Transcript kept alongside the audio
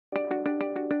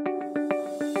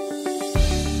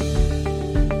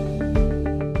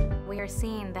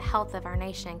seeing the health of our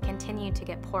nation continue to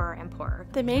get poorer and poorer.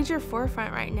 The major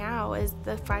forefront right now is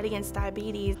the fight against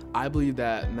diabetes. I believe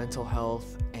that mental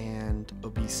health and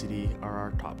obesity are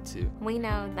our top two. We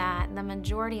know that the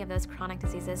majority of those chronic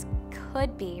diseases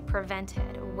could be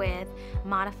prevented with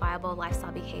modifiable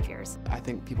lifestyle behaviors. I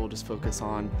think people just focus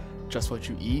on just what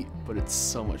you eat, but it's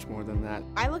so much more than that.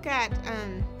 I look at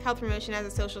health promotion as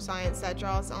a social science that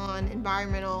draws on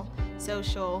environmental,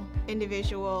 social,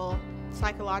 individual,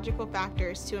 psychological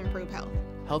factors to improve health.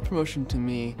 Health promotion to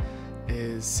me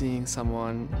is seeing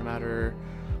someone, no matter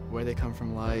where they come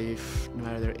from life, no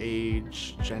matter their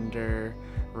age, gender,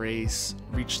 race,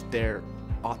 reach their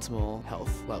optimal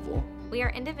health level. We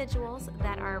are individuals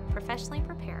that are professionally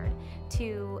prepared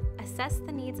to assess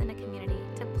the needs in a community,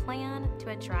 to plan, to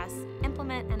address,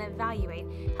 implement, and evaluate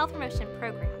health promotion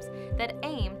programs that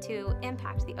aim to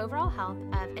impact the overall health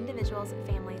of individuals,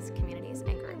 families, communities,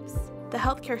 and groups. The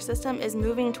healthcare system is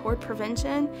moving toward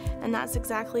prevention, and that's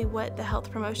exactly what the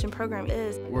health promotion program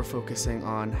is. We're focusing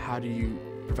on how do you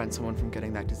prevent someone from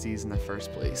getting that disease in the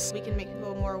first place. We can make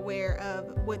people more aware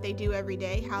of what they do every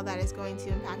day, how that is going to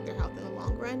impact their health in the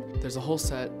long run. There's a whole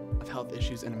set of health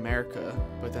issues in America,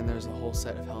 but then there's a whole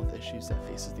set of health issues that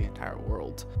faces the entire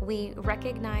world. We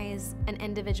recognize an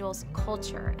individual's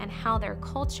culture and how their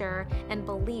culture and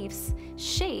beliefs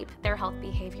shape their health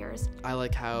behaviors. I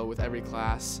like how with every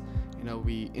class,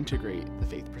 we integrate the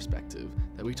faith perspective,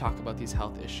 that we talk about these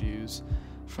health issues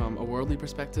from a worldly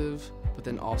perspective, but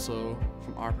then also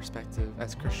from our perspective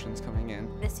as Christians coming in.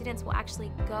 The students will actually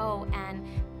go and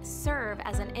serve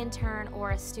as an intern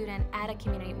or a student at a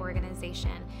community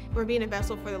organization. We're being a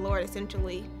vessel for the Lord,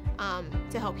 essentially,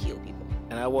 to help heal people.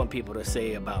 And I want people to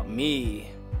say about me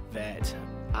that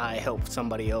I help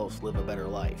somebody else live a better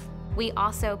life. We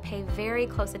also pay very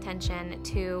close attention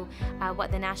to what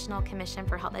the National Commission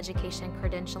for Health Education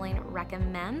Credentialing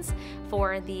recommends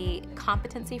for the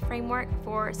competency framework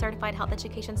for certified health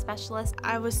education specialists.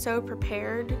 I was so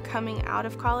prepared coming out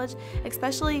of college,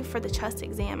 especially for the CHEST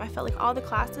exam. I felt like all the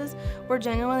classes were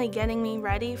genuinely getting me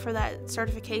ready for that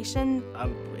certification.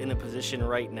 I'm in a position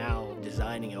right now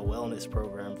designing a wellness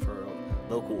program for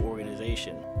a local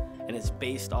organization, and it's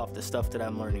based off the stuff that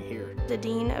I'm learning here. The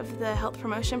dean of the health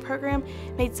promotion program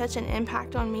made such an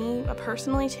impact on me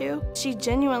personally too. She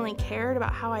genuinely cared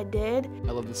about how I did.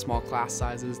 I love the small class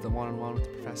sizes, the one-on-one with the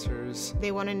professors.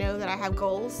 They want to know that I have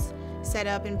goals set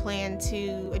up and plan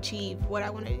to achieve what I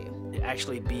want to do. To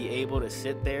actually be able to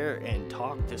sit there and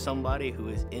talk to somebody who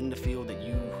is in the field that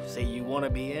you say you want to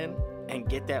be in and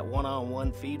get that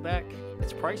one-on-one feedback,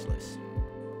 it's priceless.